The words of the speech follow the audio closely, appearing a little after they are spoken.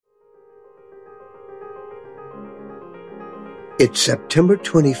It's September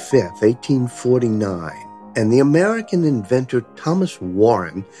 25th, 1849, and the American inventor Thomas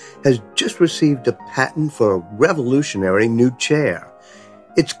Warren has just received a patent for a revolutionary new chair.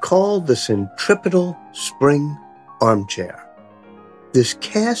 It's called the centripetal spring armchair. This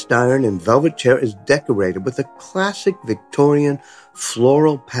cast iron and velvet chair is decorated with a classic Victorian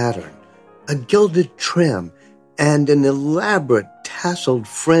floral pattern, a gilded trim, and an elaborate tasseled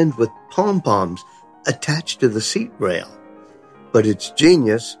fringe with pom-poms attached to the seat rail. But its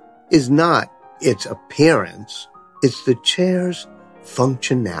genius is not its appearance, it's the chair's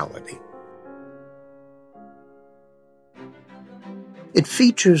functionality. It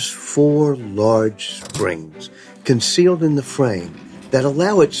features 4 large springs concealed in the frame that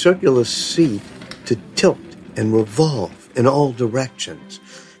allow its circular seat to tilt and revolve in all directions.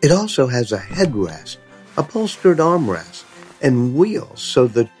 It also has a headrest, upholstered armrest, and wheels so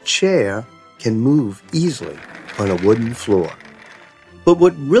the chair can move easily on a wooden floor. But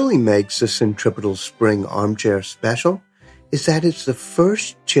what really makes the centripetal spring armchair special is that it's the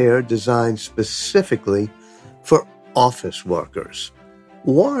first chair designed specifically for office workers.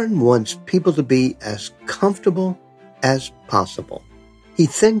 Warren wants people to be as comfortable as possible. He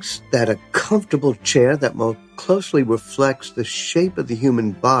thinks that a comfortable chair that more closely reflects the shape of the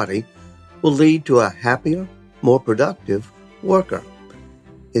human body will lead to a happier, more productive worker.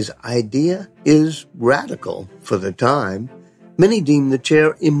 His idea is radical for the time. Many deemed the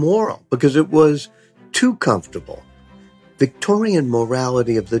chair immoral because it was too comfortable. Victorian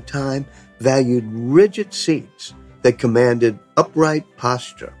morality of the time valued rigid seats that commanded upright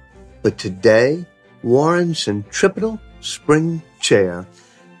posture. But today, Warren's centripetal spring chair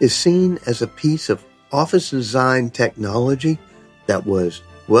is seen as a piece of office design technology that was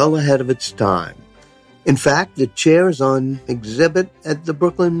well ahead of its time. In fact, the chair is on exhibit at the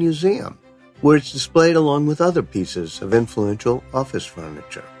Brooklyn Museum, where it's displayed along with other pieces of influential office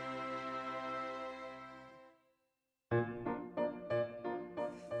furniture.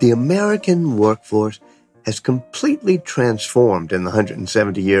 The American workforce has completely transformed in the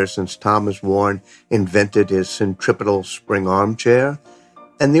 170 years since Thomas Warren invented his centripetal spring armchair,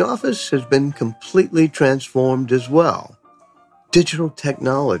 and the office has been completely transformed as well. Digital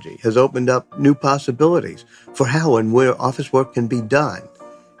technology has opened up new possibilities for how and where office work can be done.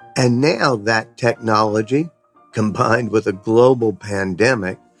 And now that technology, combined with a global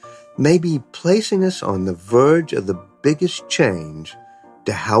pandemic, may be placing us on the verge of the biggest change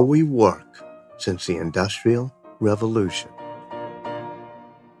to how we work since the Industrial Revolution.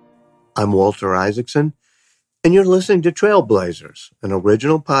 I'm Walter Isaacson, and you're listening to Trailblazers, an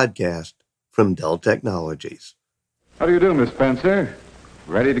original podcast from Dell Technologies. How do you do, Miss Spencer?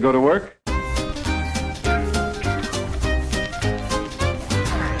 Ready to go to work?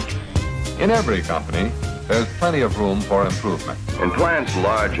 In every company, there's plenty of room for improvement. In plants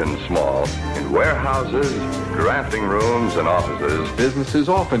large and small, in warehouses, drafting rooms, and offices, Businesses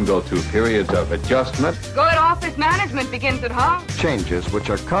often go through periods of adjustment. Good office management begins at home. Changes which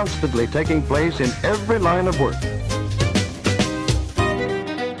are constantly taking place in every line of work.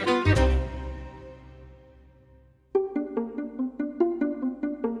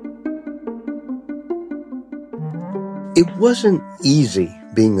 It wasn't easy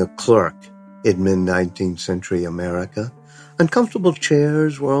being a clerk in mid-19th century America. Uncomfortable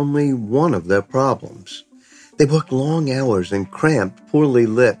chairs were only one of their problems. They worked long hours in cramped, poorly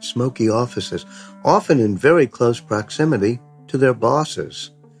lit, smoky offices, often in very close proximity to their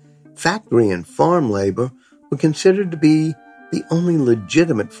bosses. Factory and farm labor were considered to be the only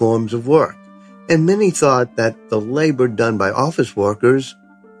legitimate forms of work, and many thought that the labor done by office workers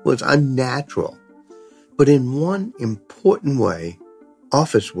was unnatural. But in one important way,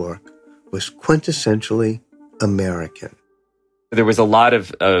 office work was quintessentially American. There was a lot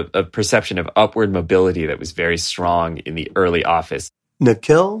of a perception of upward mobility that was very strong in the early office.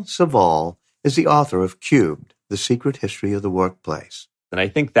 Nikhil Saval is the author of Cubed, The Secret History of the Workplace. And I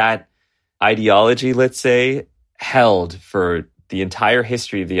think that ideology, let's say, held for the entire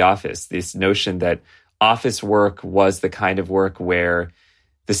history of the office, this notion that office work was the kind of work where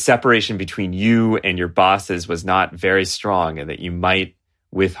the separation between you and your bosses was not very strong, and that you might,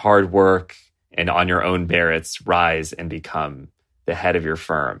 with hard work and on your own merits, rise and become the head of your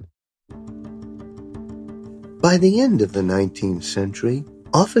firm. By the end of the 19th century,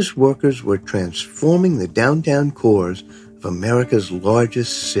 office workers were transforming the downtown cores of America's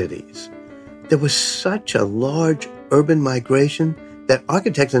largest cities. There was such a large urban migration that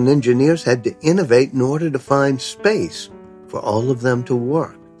architects and engineers had to innovate in order to find space for all of them to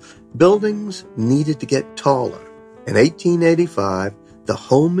work. Buildings needed to get taller. In 1885, the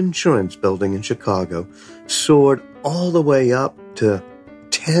Home Insurance Building in Chicago soared all the way up to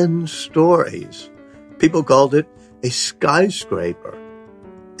 10 stories. People called it a skyscraper.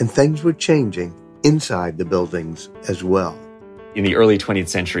 And things were changing inside the buildings as well. In the early 20th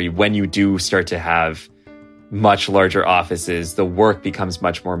century, when you do start to have much larger offices, the work becomes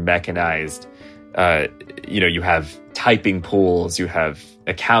much more mechanized. You have typing pools, you have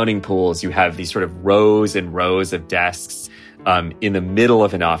accounting pools, you have these sort of rows and rows of desks in the middle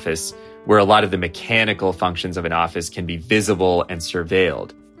of an office where a lot of the mechanical functions of an office can be visible and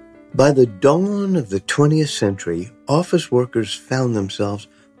surveilled. By the dawn of the 20th century, office workers found themselves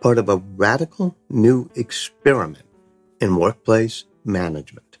part of a radical new experiment in workplace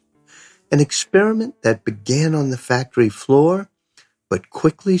management. An experiment that began on the factory floor, but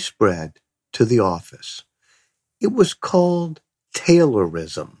quickly spread to the office. It was called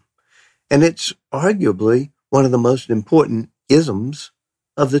Taylorism, and it's arguably one of the most important isms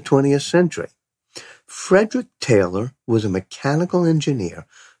of the 20th century. Frederick Taylor was a mechanical engineer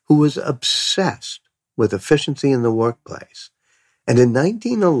who was obsessed with efficiency in the workplace. And in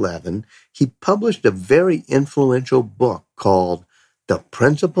 1911, he published a very influential book called The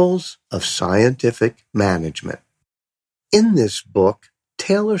Principles of Scientific Management. In this book,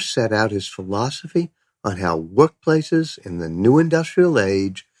 Taylor set out his philosophy on how workplaces in the new industrial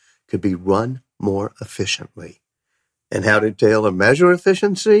age could be run more efficiently. And how did Taylor measure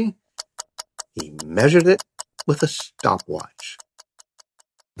efficiency? He measured it with a stopwatch.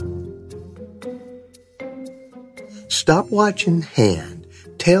 Stopwatch in hand,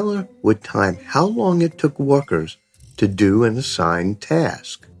 Taylor would time how long it took workers to do an assigned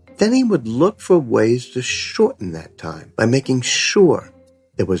task. Then he would look for ways to shorten that time by making sure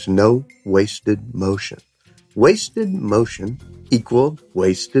there was no wasted motion. Wasted motion equaled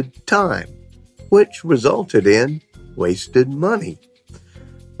wasted time, which resulted in wasted money.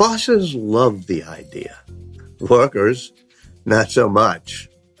 Bosses loved the idea. Workers, not so much.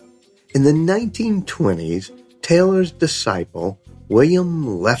 In the 1920s, Taylor's disciple, William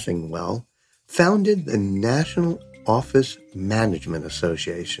Leffingwell, founded the National Office Management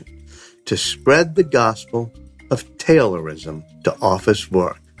Association to spread the gospel of Taylorism to office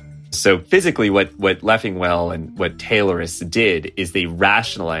work. So physically, what Leffingwell and what Taylorists did is they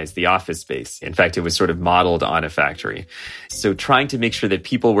rationalized the office space. In fact, it was sort of modeled on a factory. So trying to make sure that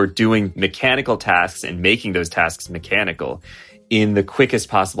people were doing mechanical tasks and making those tasks mechanical in the quickest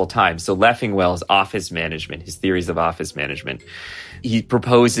possible time. So Leffingwell's office management, his theories of office management, he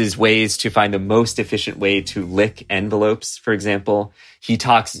proposes ways to find the most efficient way to lick envelopes, for example. He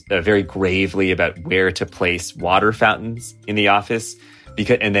talks very gravely about where to place water fountains in the office,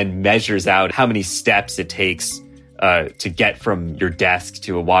 and then measures out how many steps it takes to get from your desk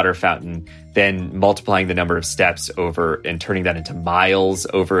to a water fountain, then multiplying the number of steps over and turning that into miles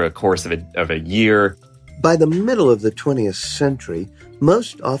over a course of a year. By the middle of the 20th century,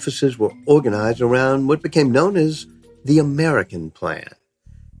 most offices were organized around what became known as the American Plan.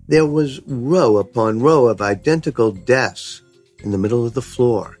 There was row upon row of identical desks in the middle of the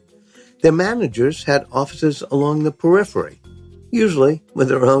floor. Their managers had offices along the periphery, usually with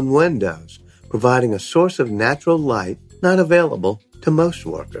their own windows, providing a source of natural light not available to most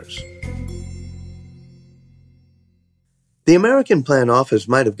workers. The American Plan office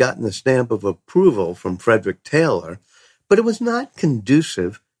might have gotten the stamp of approval from Frederick Taylor, but it was not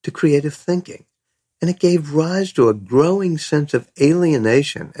conducive to creative thinking, and it gave rise to a growing sense of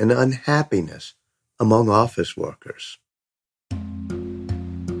alienation and unhappiness among office workers.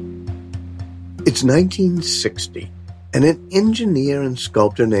 It's 1960, and an engineer and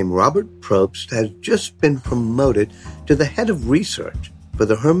sculptor named Robert Probst has just been promoted to the head of research for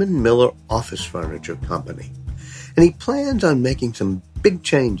the Herman Miller Office Furniture Company. And he plans on making some big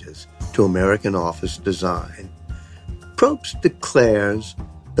changes to American office design. Probst declares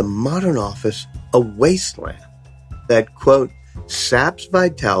the modern office a wasteland that, quote, saps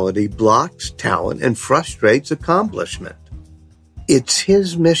vitality, blocks talent, and frustrates accomplishment. It's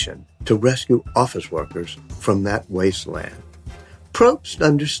his mission to rescue office workers from that wasteland. Probst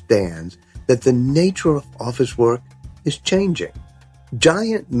understands that the nature of office work is changing.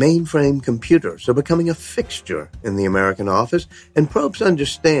 Giant mainframe computers are becoming a fixture in the American office, and Probst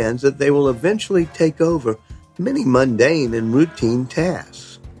understands that they will eventually take over many mundane and routine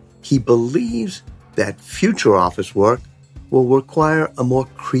tasks. He believes that future office work will require a more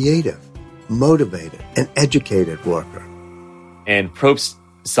creative, motivated, and educated worker. And Probst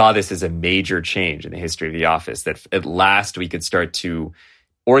saw this as a major change in the history of the office, that at last we could start to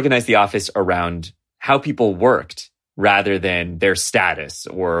organize the office around how people worked rather than their status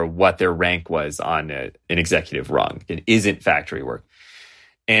or what their rank was on an executive rung. It isn't factory work.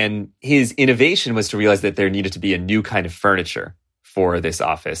 And his innovation was to realize that there needed to be a new kind of furniture for this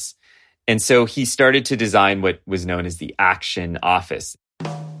office. And so he started to design what was known as the Action Office.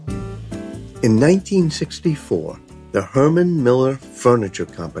 In 1964, the Herman Miller Furniture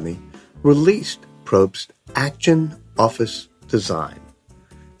Company released Probst's Action Office design.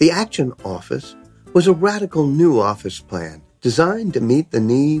 The Action Office was a radical new office plan designed to meet the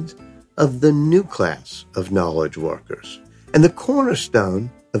needs of the new class of knowledge workers. And the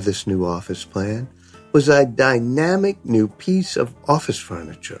cornerstone of this new office plan was a dynamic new piece of office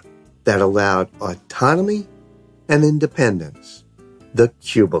furniture that allowed autonomy and independence, the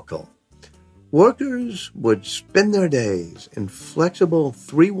cubicle. Workers would spend their days in flexible,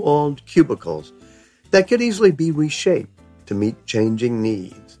 three-walled cubicles that could easily be reshaped to meet changing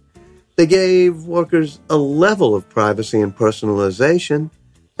needs. They gave workers a level of privacy and personalization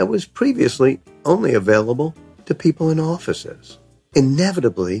that was previously only available to people in offices.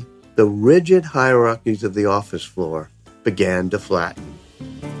 Inevitably, the rigid hierarchies of the office floor began to flatten.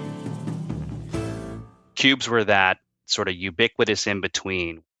 Cubes were that sort of ubiquitous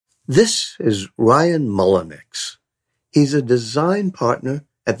in-between. This is Ryan Mullenix. He's a design partner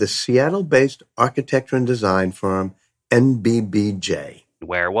at the Seattle-based architecture and design firm NBBJ.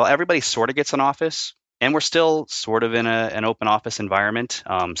 Where, well, everybody sort of gets an office, and we're still sort of in an open office environment,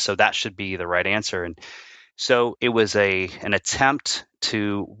 so that should be the right answer. And so it was an attempt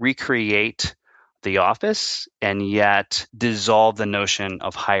to recreate the office and yet dissolve the notion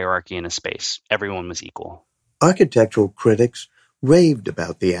of hierarchy in a space. Everyone was equal. Architectural critics raved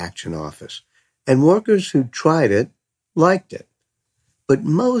about the Action Office, and workers who tried it liked it. But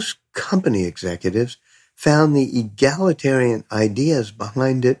most company executives found the egalitarian ideas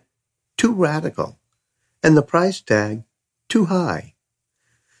behind it too radical, and the price tag too high.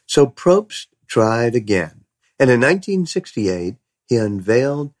 So Probst tried again, and in 1968, he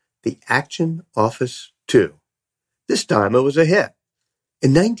unveiled the Action Office 2. This time it was a hit.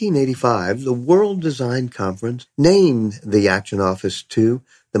 In 1985, the World Design Conference named the Action Office 2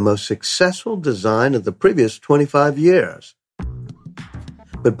 the most successful design of the previous 25 years.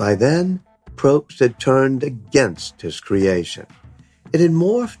 But by then, Probst had turned against his creation. It had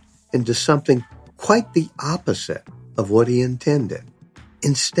morphed into something quite the opposite of what he intended.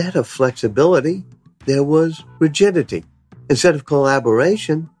 Instead of flexibility, there was rigidity. Instead of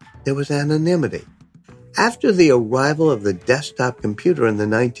collaboration, there was anonymity. After the arrival of the desktop computer in the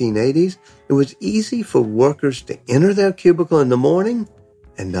 1980s, it was easy for workers to enter their cubicle in the morning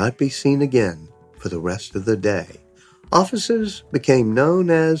and not be seen again for the rest of the day. Offices became known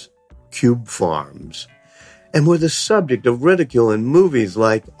as cube farms and were the subject of ridicule in movies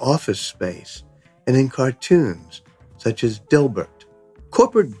like Office Space and in cartoons such as Dilbert.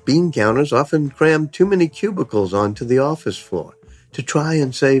 Corporate bean counters often crammed too many cubicles onto the office floor to try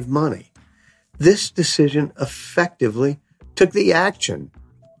and save money. This decision effectively took the action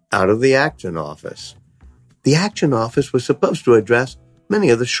out of the Action Office. The Action Office was supposed to address many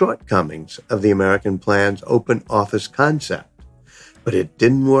of the shortcomings of the American plan's open office concept, but it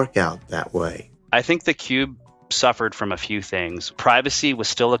didn't work out that way. I think the cube suffered from a few things. Privacy was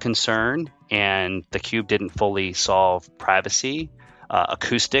still a concern, and the cube didn't fully solve privacy.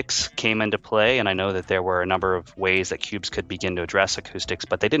 Acoustics came into play, and I know that there were a number of ways that cubes could begin to address acoustics,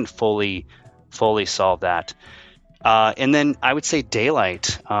 but they didn't fully solve that. And then I would say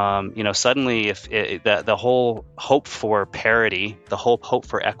daylight. Suddenly, if the whole hope for parity, the whole hope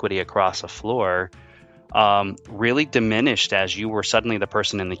for equity across a floor, really diminished as you were suddenly the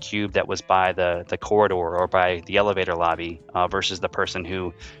person in the cube that was by the corridor or by the elevator lobby, versus the person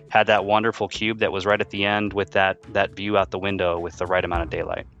who had that wonderful cube that was right at the end with that view out the window with the right amount of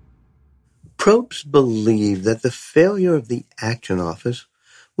daylight. Probst believed that the failure of the Action Office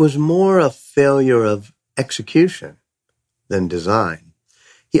was more a failure of execution than design.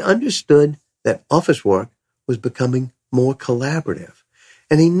 He understood that office work was becoming more collaborative,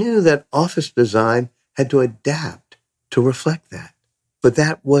 and he knew that office design had to adapt to reflect that. But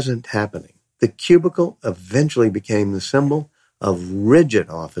that wasn't happening. The cubicle eventually became the symbol of rigid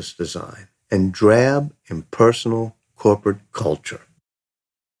office design and drab, impersonal corporate culture.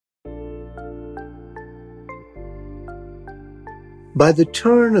 By the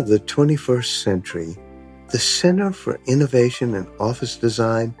turn of the 21st century, the Center for Innovation and Office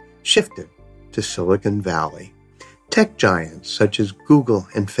Design shifted to Silicon Valley. Tech giants such as Google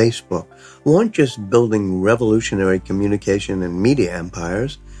and Facebook weren't just building revolutionary communication and media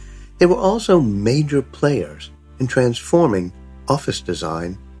empires, they were also major players in transforming office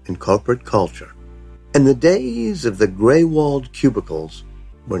design and corporate culture. And the days of the gray-walled cubicles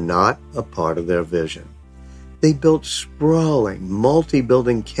were not a part of their vision. They built sprawling,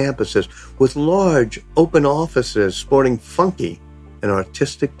 multi-building campuses with large, open offices sporting funky and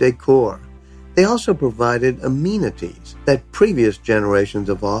artistic decor. They also provided amenities that previous generations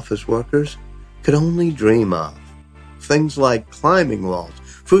of office workers could only dream of. Things like climbing walls,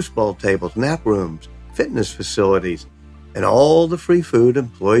 foosball tables, nap rooms, fitness facilities, and all the free food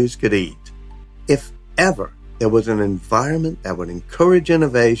employees could eat. If ever there was an environment that would encourage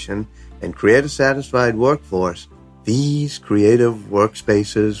innovation and create a satisfied workforce, these creative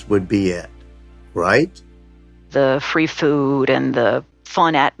workspaces would be it, right? The free food and the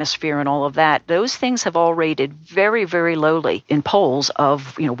fun atmosphere and all of that, those things have all rated very, very lowly in polls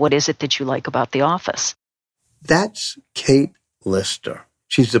of, what is it that you like about the office? That's Kate Lister.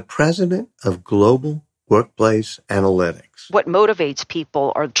 She's the president of Global Workplace Analytics. What motivates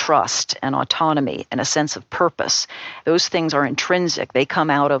people are trust and autonomy and a sense of purpose. Those things are intrinsic. They come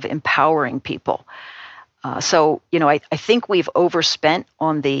out of empowering people. So I think we've overspent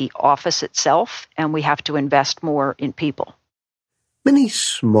on the office itself, and we have to invest more in people. Many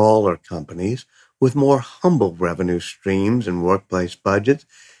smaller companies with more humble revenue streams and workplace budgets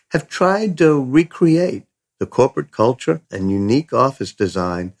have tried to recreate the corporate culture and unique office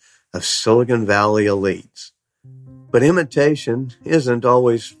design of Silicon Valley elites. But imitation isn't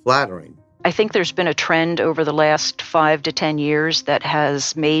always flattering. I think there's been a trend over the last 5 to 10 years that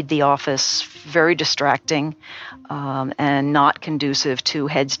has made the office very distracting and not conducive to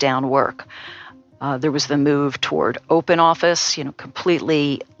heads-down work. There was the move toward open office,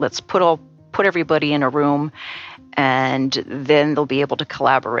 completely, let's put everybody in a room and then they'll be able to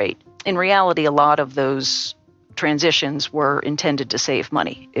collaborate. In reality, a lot of those transitions were intended to save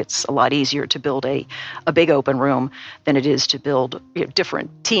money. It's a lot easier to build a big open room than it is to build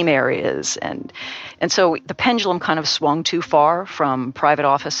different team areas. And so the pendulum kind of swung too far from private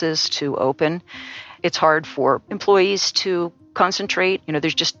offices to open. It's hard for employees to concentrate.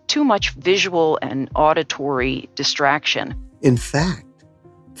 There's just too much visual and auditory distraction. In fact,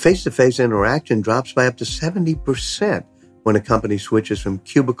 face-to-face interaction drops by up to 70% when a company switches from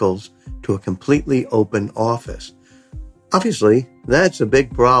cubicles to a completely open office. Obviously, that's a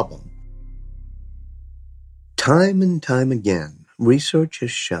big problem. Time and time again, research has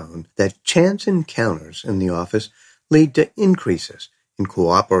shown that chance encounters in the office lead to increases in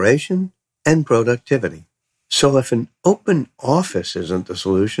cooperation and productivity. So if an open office isn't the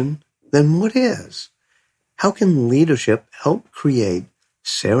solution, then what is? How can leadership help create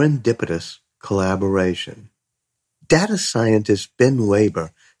serendipitous collaboration? Data scientist Ben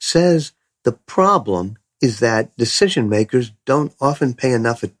Weber says the problem is that decision makers don't often pay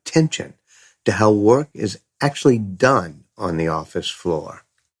enough attention to how work is actually done on the office floor.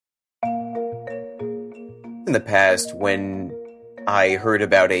 In the past, when I heard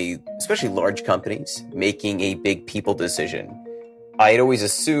about especially large companies, making a big people decision, I had always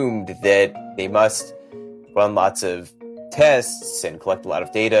assumed that they must run lots of tests and collect a lot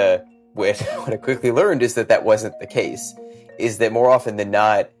of data. What I quickly learned is that wasn't the case, is that more often than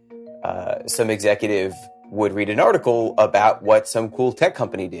not, some executive would read an article about what some cool tech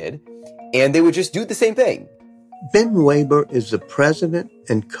company did, and they would just do the same thing. Ben Weber is the president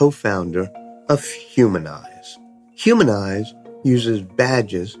and co-founder of Humanize. Humanize uses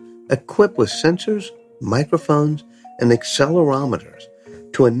badges equipped with sensors, microphones, and accelerometers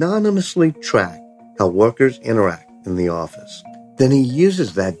to anonymously track how workers interact in the office. Then he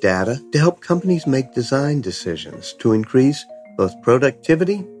uses that data to help companies make design decisions to increase both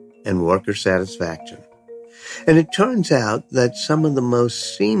productivity and worker satisfaction. And it turns out that some of the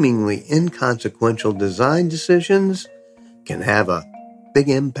most seemingly inconsequential design decisions can have a big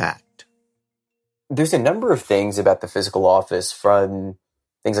impact. There's a number of things about the physical office, from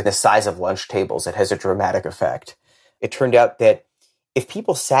things like the size of lunch tables, that has a dramatic effect. It turned out that if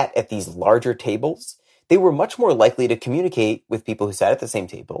people sat at these larger tables, they were much more likely to communicate with people who sat at the same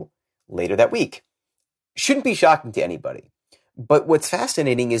table later that week. Shouldn't be shocking to anybody. But what's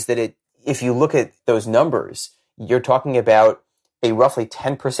fascinating is that if you look at those numbers, you're talking about a roughly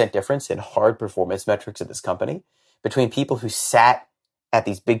 10% difference in hard performance metrics at this company between people who sat at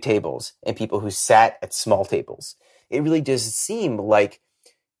these big tables and people who sat at small tables. It really does seem like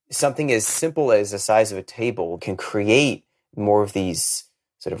something as simple as the size of a table can create more of these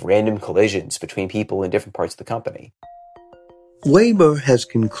sort of random collisions between people in different parts of the company. Weber has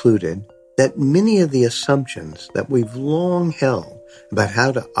concluded that many of the assumptions that we've long held about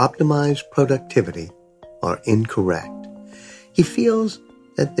how to optimize productivity are incorrect. He feels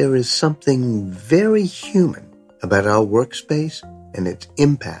that there is something very human about our workspace and its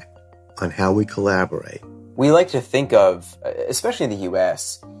impact on how we collaborate. We like to think of, especially in the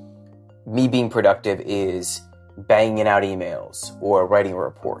US, me being productive is banging out emails or writing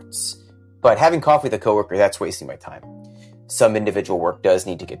reports. But having coffee with a coworker, that's wasting my time. Some individual work does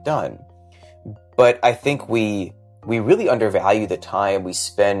need to get done. But I think we really undervalue the time we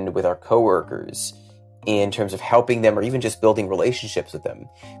spend with our coworkers in terms of helping them or even just building relationships with them.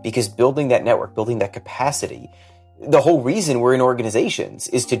 Because building that network, building that capacity, the whole reason we're in organizations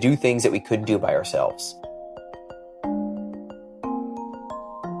is to do things that we couldn't do by ourselves.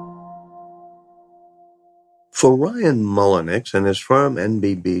 For Ryan Mullenix and his firm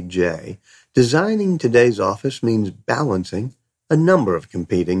NBBJ, designing today's office means balancing a number of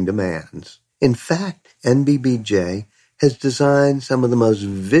competing demands. In fact, NBBJ has designed some of the most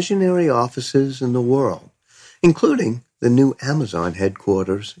visionary offices in the world, including the new Amazon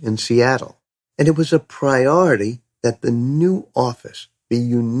headquarters in Seattle. And it was a priority that the new office be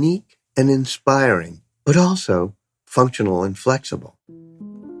unique and inspiring, but also functional and flexible.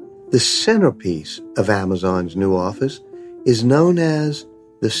 The centerpiece of Amazon's new office is known as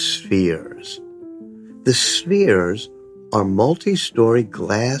the Spheres. The Spheres are multi-story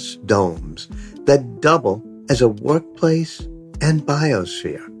glass domes that double as a workplace and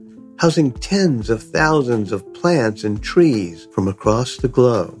biosphere, housing tens of thousands of plants and trees from across the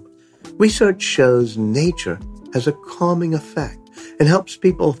globe. Research shows nature has a calming effect and helps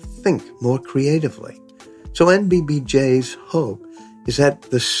people think more creatively. So NBBJ's hope is that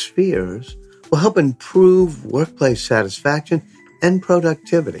the Spheres will help improve workplace satisfaction and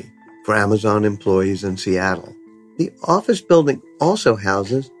productivity for Amazon employees in Seattle. The office building also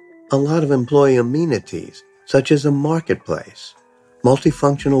houses a lot of employee amenities, such as a marketplace,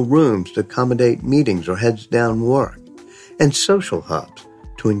 multifunctional rooms to accommodate meetings or heads-down work, and social hubs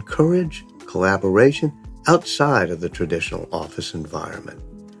to encourage collaboration outside of the traditional office environment.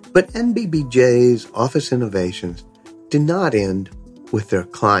 But NBBJ's office innovations do not end with their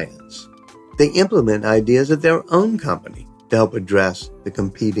clients. They implement ideas at their own company to help address the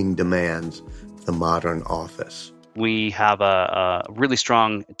competing demands of the modern office. We have a really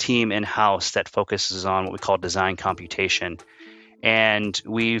strong team in-house that focuses on what we call design computation. And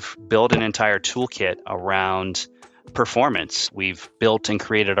we've built an entire toolkit around performance. We've built and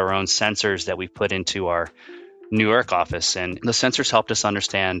created our own sensors that we've put into our New York office. And the sensors helped us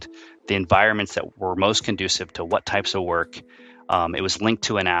understand the environments that were most conducive to what types of work. It was linked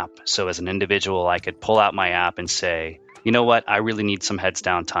to an app. So as an individual, I could pull out my app and say, you know what, I really need some heads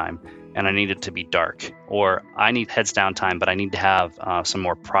down time. And I need it to be dark, or I need heads down time, but I need to have some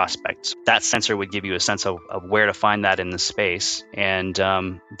more prospects. That sensor would give you a sense of where to find that in the space. And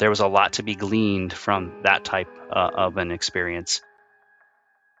there was a lot to be gleaned from that type of an experience.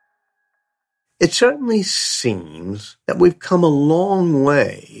 It certainly seems that we've come a long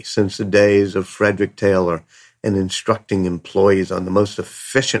way since the days of Frederick Taylor and instructing employees on the most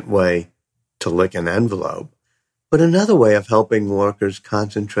efficient way to lick an envelope. But another way of helping workers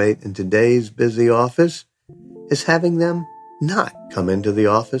concentrate in today's busy office is having them not come into the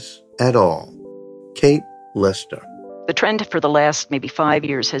office at all. Kate Lister. The trend for the last maybe 5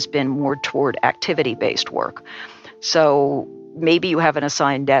 years has been more toward activity-based work. So maybe you have an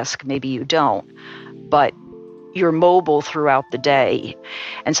assigned desk, maybe you don't, but you're mobile throughout the day.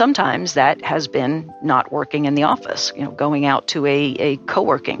 And sometimes that has been not working in the office, going out to a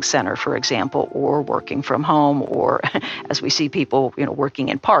co-working center, for example, or working from home, or as we see people, working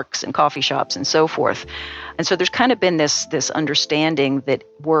in parks and coffee shops and so forth. And so there's kind of been this understanding that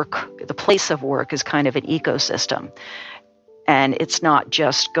work, the place of work, is kind of an ecosystem. And it's not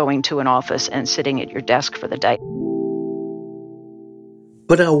just going to an office and sitting at your desk for the day.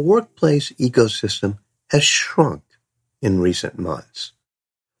 But our workplace ecosystem has shrunk in recent months.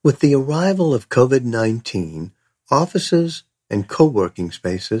 With the arrival of COVID-19, offices and co-working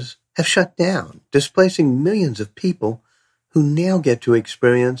spaces have shut down, displacing millions of people who now get to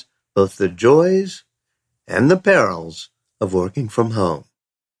experience both the joys and the perils of working from home.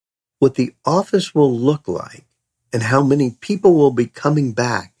 What the office will look like and how many people will be coming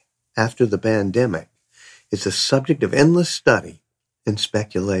back after the pandemic is the subject of endless study and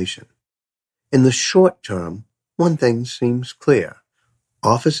speculation. In the short term, one thing seems clear.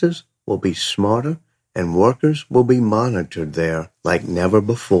 Offices will be smarter and workers will be monitored there like never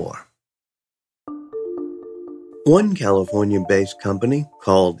before. One California-based company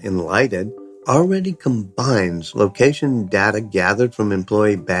called Enlighted already combines location data gathered from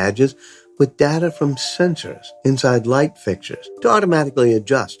employee badges with data from sensors inside light fixtures to automatically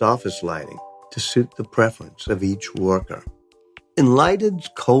adjust office lighting to suit the preference of each worker. Enlighted's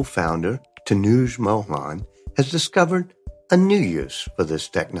co-founder, Tanuj Mohan, has discovered a new use for this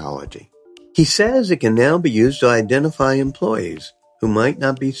technology. He says it can now be used to identify employees who might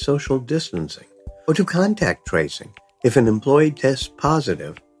not be social distancing or to contact tracing if an employee tests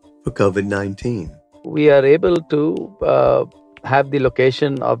positive for COVID-19. We are able to have the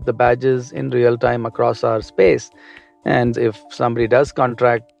location of the badges in real time across our space. And if somebody does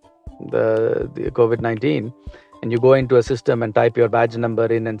contract the COVID-19, and you go into a system and type your badge number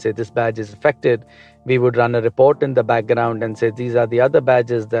in and say this badge is affected, we would run a report in the background and say these are the other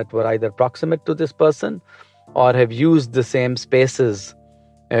badges that were either proximate to this person or have used the same spaces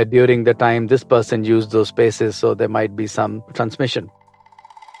during the time this person used those spaces, so there might be some transmission.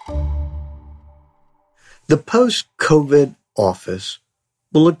 The post-COVID office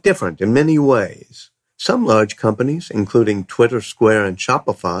will look different in many ways. Some large companies, including Twitter, Square, and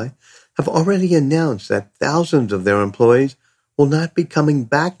Shopify, have already announced that thousands of their employees will not be coming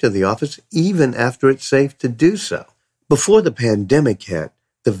back to the office even after it's safe to do so. Before the pandemic hit,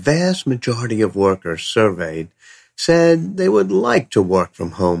 the vast majority of workers surveyed said they would like to work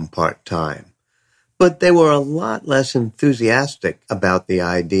from home part-time, but they were a lot less enthusiastic about the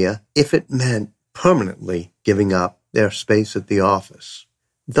idea if it meant permanently giving up their space at the office.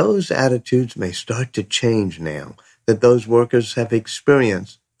 Those attitudes may start to change now that those workers have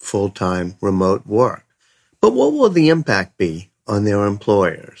experienced full-time remote work. But what will the impact be on their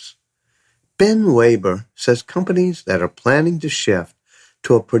employers? Ben Weber says companies that are planning to shift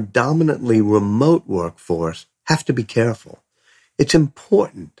to a predominantly remote workforce have to be careful. It's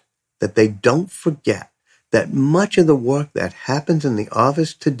important that they don't forget that much of the work that happens in the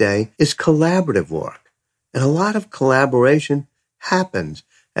office today is collaborative work, and a lot of collaboration happens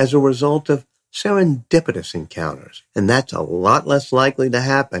as a result of serendipitous encounters, and that's a lot less likely to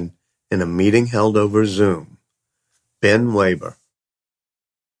happen in a meeting held over Zoom. Ben Weber.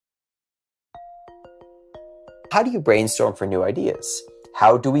 How do you brainstorm for new ideas?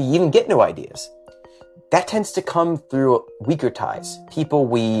 How do we even get new ideas? That tends to come through weaker ties, people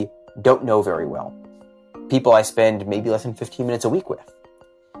we don't know very well, people I spend maybe less than 15 minutes a week with.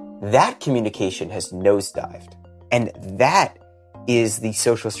 That communication has nosedived, and that is the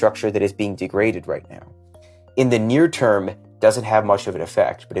social structure that is being degraded right now. In the near term, doesn't have much of an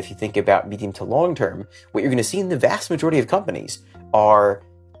effect, but if you think about medium to long term, what you're going to see in the vast majority of companies are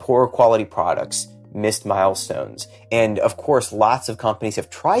poor quality products, missed milestones, and of course, lots of companies have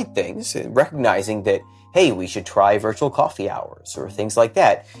tried things, recognizing that, hey, we should try virtual coffee hours or things like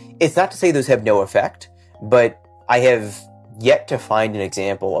that. It's not to say those have no effect, but I have yet to find an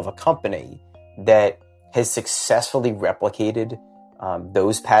example of a company that has successfully replicated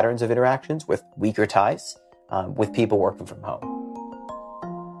those patterns of interactions with weaker ties, with people working from home.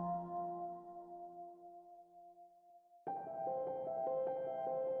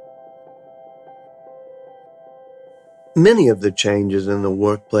 Many of the changes in the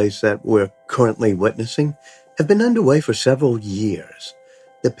workplace that we're currently witnessing have been underway for several years.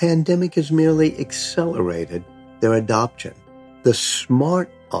 The pandemic has merely accelerated their adoption. The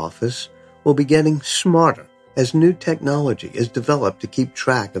smart office will be getting smarter as new technology is developed to keep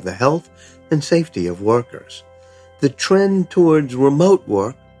track of the health and safety of workers. The trend towards remote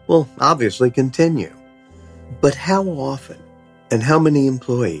work will obviously continue. But how often and how many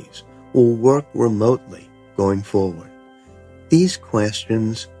employees will work remotely going forward? These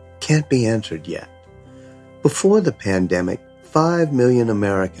questions can't be answered yet. Before the pandemic, 5 million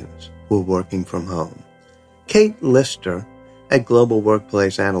Americans were working from home. Kate Lister at Global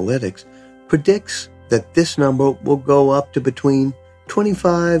Workplace Analytics predicts that this number will go up to between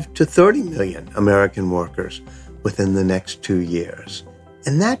 25 to 30 million American workers within the next 2 years.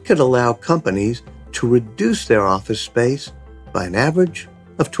 And that could allow companies to reduce their office space by an average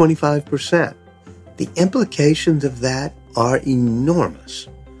of 25%. The implications of that are enormous.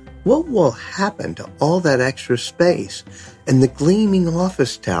 What will happen to all that extra space and the gleaming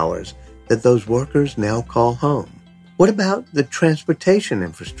office towers that those workers now call home? What about the transportation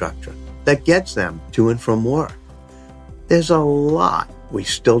infrastructure that gets them to and from work? There's a lot we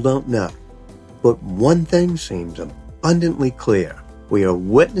still don't know, but one thing seems abundantly clear. We are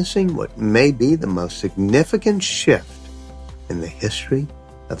witnessing what may be the most significant shift in the history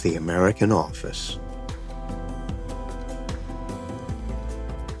of the American office.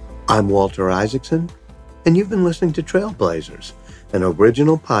 I'm Walter Isaacson, and you've been listening to Trailblazers, an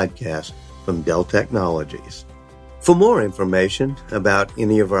original podcast from Dell Technologies. For more information about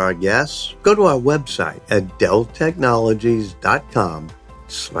any of our guests, go to our website at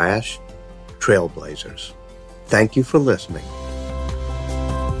delltechnologies.com/trailblazers. Thank you for listening.